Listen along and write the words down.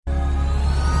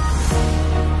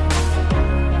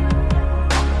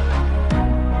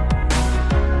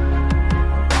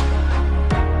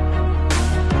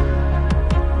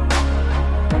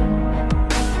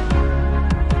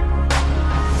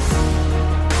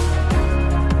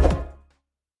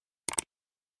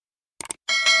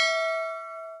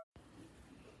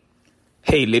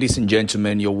Hey, ladies and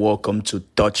gentlemen, you're welcome to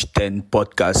Touch 10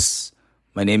 Podcast.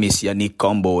 My name is Yannick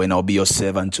Combo and I'll be your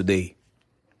servant today.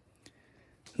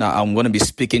 Now, I'm going to be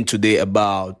speaking today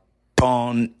about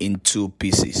torn in two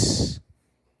pieces.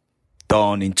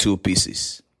 Torn in two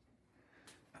pieces.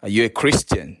 Are you a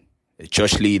Christian, a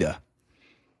church leader?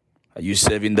 Are you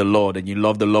serving the Lord and you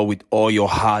love the Lord with all your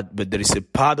heart, but there is a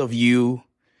part of you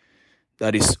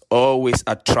that is always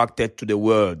attracted to the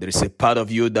world. There is a part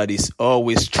of you that is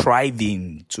always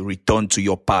striving to return to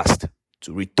your past,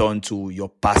 to return to your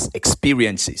past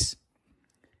experiences.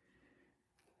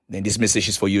 Then this message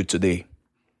is for you today.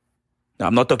 Now,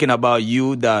 I'm not talking about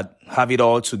you that have it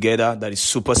all together, that is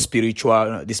super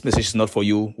spiritual. This message is not for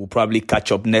you. We'll probably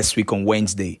catch up next week on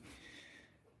Wednesday.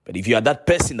 But if you are that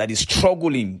person that is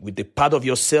struggling with the part of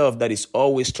yourself that is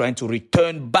always trying to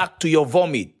return back to your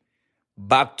vomit,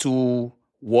 back to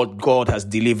what God has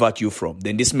delivered you from,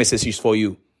 then this message is for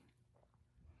you.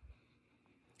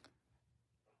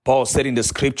 Paul said in the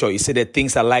scripture, he said, the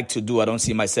things I like to do, I don't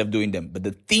see myself doing them. But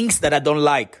the things that I don't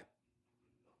like,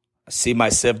 I see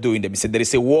myself doing them. He said, there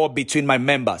is a war between my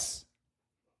members.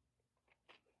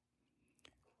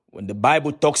 When the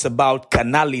Bible talks about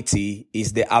carnality,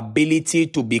 is the ability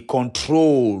to be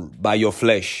controlled by your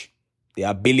flesh. The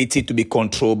ability to be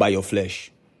controlled by your flesh.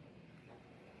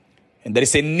 And there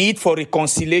is a need for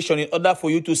reconciliation. In order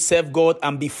for you to serve God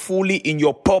and be fully in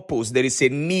your purpose, there is a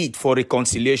need for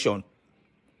reconciliation.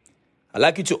 I'd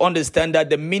like you to understand that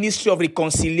the ministry of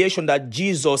reconciliation that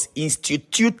Jesus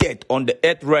instituted on the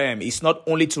earth realm is not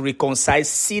only to reconcile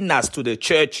sinners to the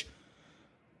church,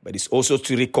 but it's also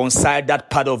to reconcile that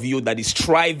part of you that is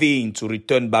striving to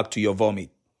return back to your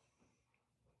vomit.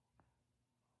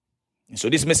 And so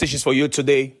this message is for you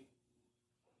today.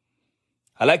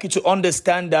 I'd like you to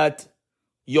understand that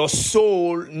your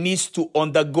soul needs to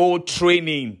undergo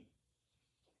training.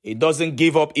 It doesn't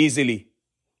give up easily.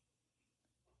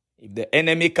 If the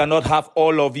enemy cannot have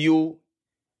all of you,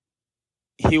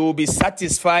 he will be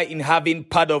satisfied in having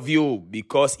part of you,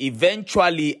 because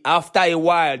eventually, after a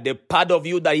while, the part of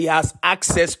you that he has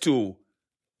access to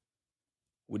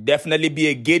will definitely be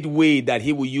a gateway that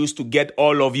he will use to get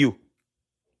all of you.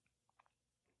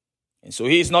 And so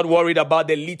he is not worried about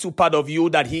the little part of you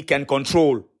that he can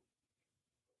control.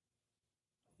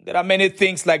 There are many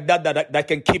things like that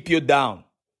can keep you down.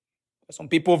 Some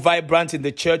people vibrant in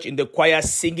the church, in the choir,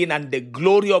 singing, and the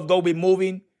glory of God will be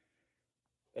moving.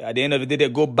 At the end of the day, they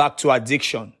go back to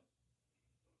addiction.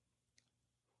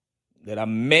 There are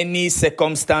many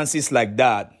circumstances like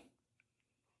that.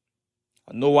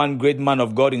 I know one great man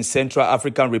of God in Central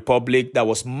African Republic that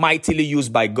was mightily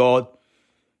used by God,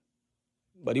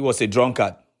 but he was a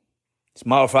drunkard. As a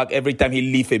matter of fact, every time he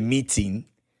leave a meeting,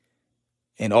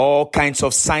 and all kinds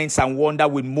of signs and wonder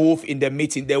will move in the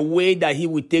meeting, the way that he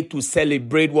would take to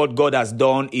celebrate what God has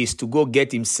done is to go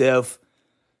get himself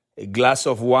a glass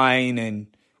of wine and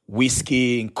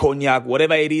whiskey and cognac,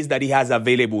 whatever it is that he has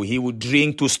available. He would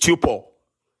drink to stupor.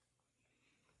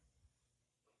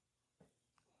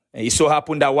 And it so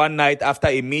happened that one night after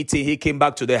a meeting, he came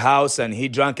back to the house and he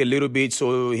drank a little bit,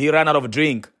 so he ran out of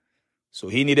drink. So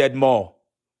he needed more.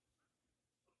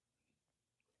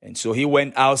 And so he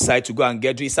went outside to go and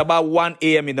get drinks. It's about 1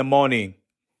 a.m. in the morning.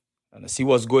 And as he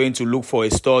was going to look for a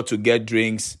store to get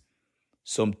drinks,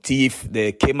 some thief,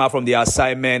 they came out from the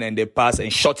assignment and they passed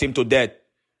and shot him to death.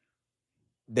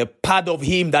 The part of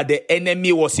him that the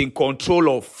enemy was in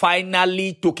control of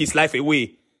finally took his life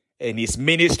away. And his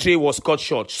ministry was cut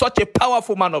short. Such a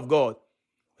powerful man of God.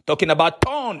 Talking about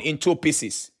torn in two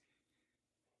pieces.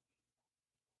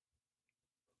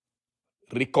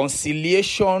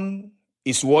 Reconciliation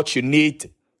is what you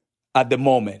need at the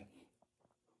moment.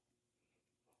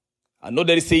 I know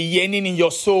there is a yearning in your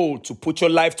soul to put your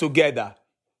life together,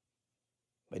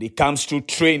 but it comes through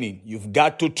training. You've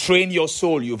got to train your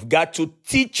soul. You've got to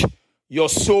teach your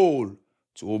soul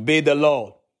to obey the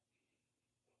Lord.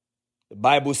 The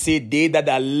Bible says, they that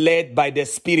are led by the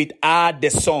Spirit are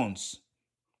the sons.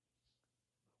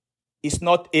 It's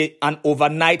not an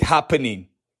overnight happening.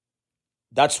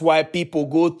 That's why people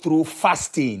go through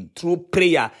fasting, through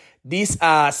prayer. These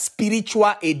are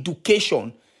spiritual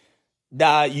education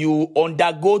that you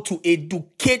undergo to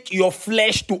educate your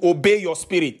flesh to obey your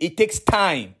spirit. It takes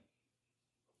time.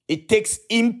 It takes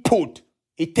input.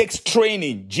 It takes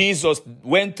training. Jesus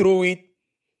went through it.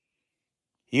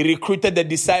 He recruited the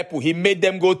disciple. He made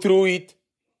them go through it.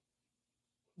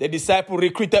 The disciple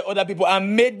recruited other people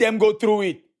and made them go through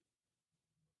it.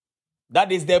 That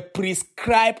is the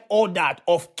prescribed order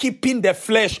of keeping the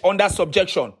flesh under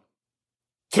subjection.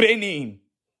 Training.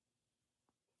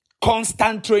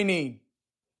 Constant training.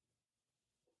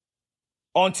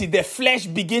 until the flesh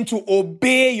begin to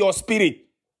obey your spirit.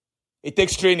 It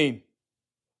takes training.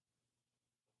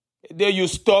 Then you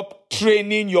stop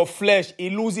training your flesh,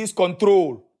 it loses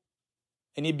control.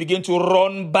 And it begins to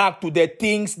run back to the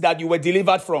things that you were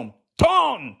delivered from.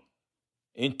 Torn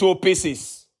in two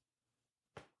pieces.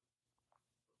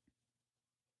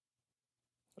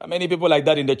 There are many people like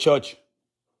that in the church.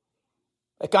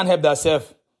 They can't help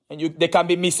themselves. And they can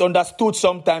be misunderstood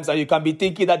sometimes, and you can be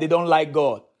thinking that they don't like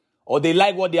God or they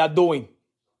like what they are doing.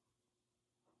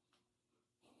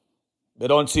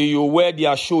 But until you wear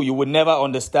their shoe, you will never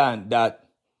understand that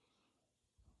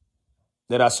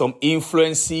there are some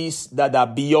influences that are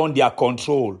beyond their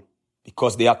control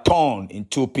because they are torn in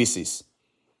two pieces.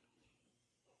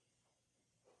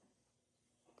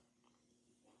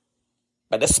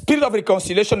 But the spirit of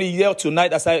reconciliation is here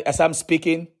tonight as I'm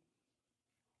speaking.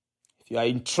 If you are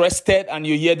interested and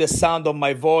you hear the sound of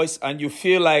my voice and you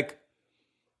feel like,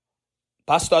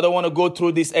 Pastor, I don't want to go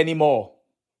through this anymore.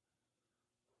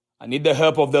 I need the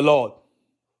help of the Lord.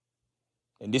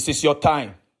 And this is your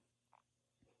time.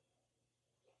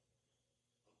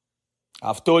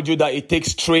 I've told you that it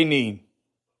takes training.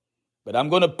 But I'm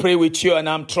going to pray with you, and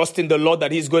I'm trusting the Lord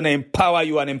that He's going to empower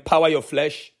you and empower your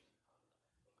flesh.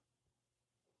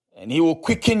 And He will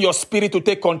quicken your spirit to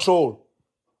take control.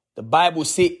 The Bible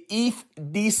says, if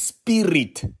this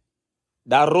spirit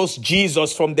that rose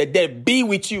Jesus from the dead be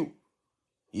with you,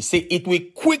 He said it will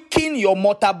quicken your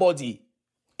mortal body.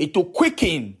 It will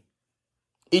quicken.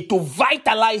 It will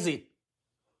vitalize it.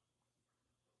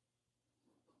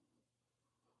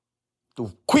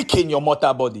 To quicken your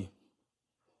mortal body.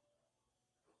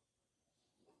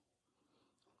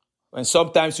 When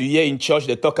sometimes you hear in church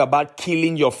they talk about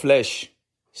killing your flesh,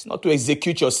 it's not to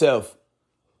execute yourself,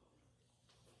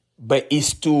 but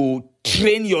it's to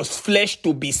train your flesh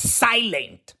to be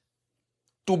silent,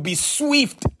 to be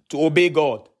swift to obey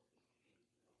God.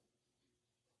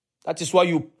 That is why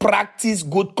you practice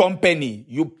good company.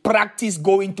 You practice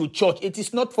going to church. It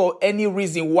is not for any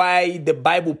reason why the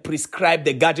Bible prescribed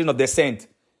the gathering of the saints.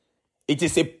 It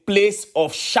is a place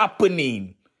of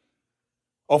sharpening,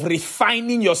 of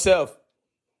refining yourself.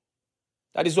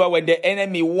 That is why when the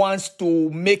enemy wants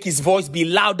to make his voice be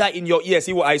louder in your ears,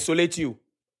 he will isolate you.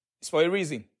 It's for a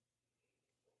reason.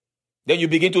 Then you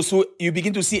begin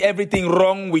to see everything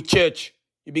wrong with church.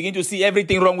 You begin to see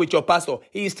everything wrong with your pastor.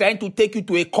 He is trying to take you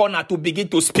to a corner to begin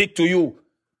to speak to you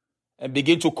and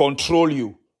begin to control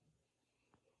you.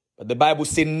 But the Bible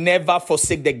says, never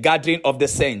forsake the gathering of the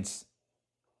saints.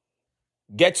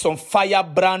 Get some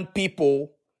firebrand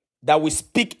people that will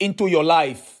speak into your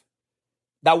life,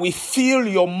 that will fill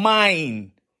your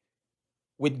mind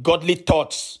with godly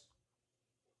thoughts.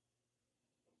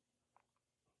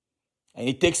 And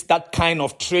it takes that kind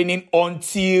of training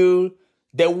until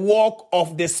the walk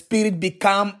of the Spirit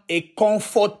become a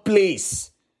comfort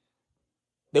place.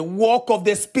 The walk of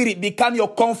the Spirit become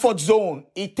your comfort zone.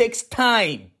 It takes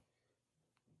time.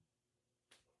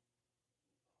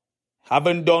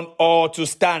 Having done all to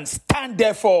stand, stand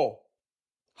therefore,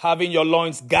 having your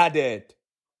loins guarded.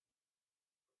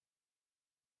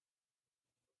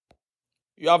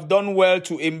 You have done well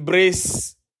to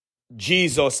embrace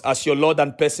Jesus as your Lord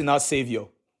and personal Savior.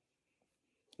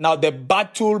 Now the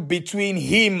battle between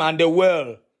Him and the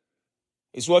world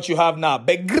is what you have now.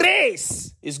 But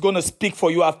grace is going to speak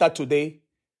for you after today.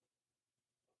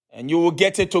 And you will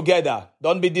get it together.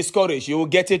 Don't be discouraged. You will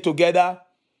get it together.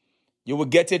 You will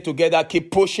get it together.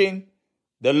 Keep pushing.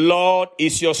 The Lord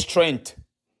is your strength.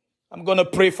 I'm going to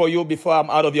pray for you before I'm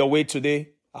out of your way today.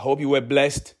 I hope you were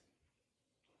blessed.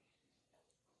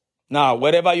 Now,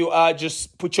 wherever you are,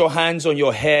 just put your hands on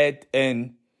your head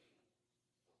and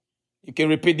you can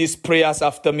repeat these prayers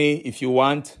after me if you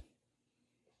want.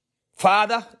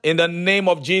 Father, in the name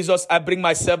of Jesus, I bring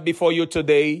myself before you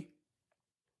today.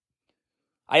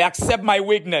 I accept my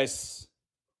weakness.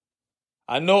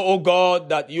 I know, oh God,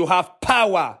 that you have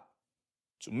power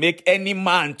to make any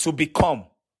man to become.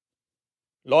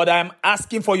 Lord, I am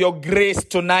asking for your grace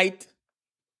tonight.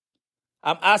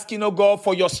 I'm asking, oh God,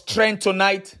 for your strength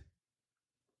tonight.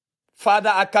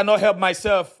 Father, I cannot help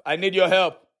myself. I need your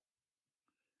help.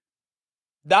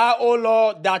 Thou, O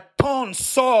Lord, that turned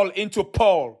Saul into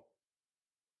Paul,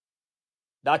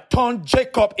 that turned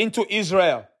Jacob into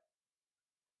Israel,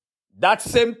 that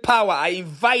same power, I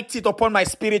invite it upon my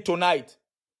spirit tonight.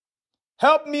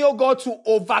 Help me, O God, to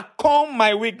overcome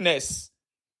my weakness.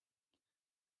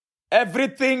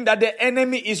 Everything that the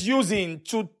enemy is using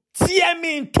to tear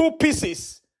me in two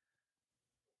pieces,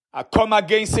 I come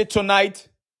against it tonight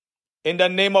in the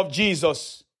name of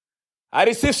Jesus. I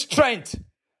receive strength.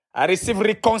 I receive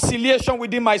reconciliation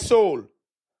within my soul.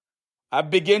 I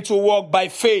begin to walk by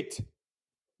faith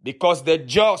because the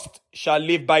just shall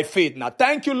live by faith. Now,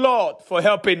 thank you, Lord, for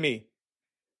helping me.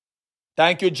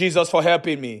 Thank you, Jesus, for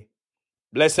helping me.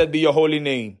 Blessed be your holy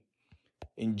name.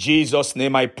 In Jesus'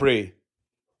 name I pray.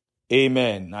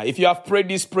 Amen. Now, if you have prayed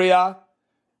this prayer,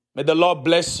 may the Lord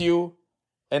bless you.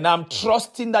 And I'm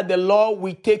trusting that the Lord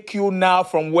will take you now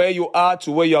from where you are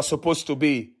to where you are supposed to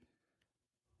be.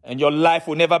 And your life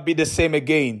will never be the same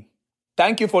again.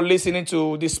 Thank you for listening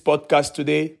to this podcast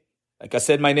today. Like I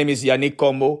said, my name is Yannick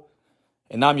Kombo,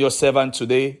 and I'm your servant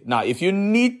today. Now, if you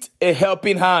need a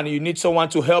helping hand, you need someone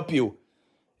to help you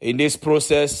in this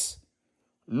process,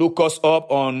 look us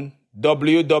up on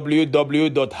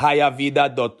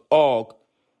www.highervida.org,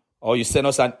 or you send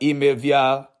us an email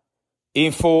via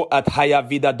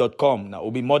info@highervida.com. Now,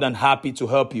 we'll be more than happy to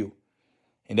help you.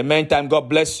 In the meantime, God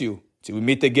bless you. Till we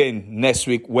meet again next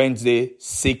week, Wednesday,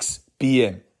 6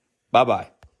 p.m.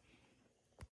 Bye-bye.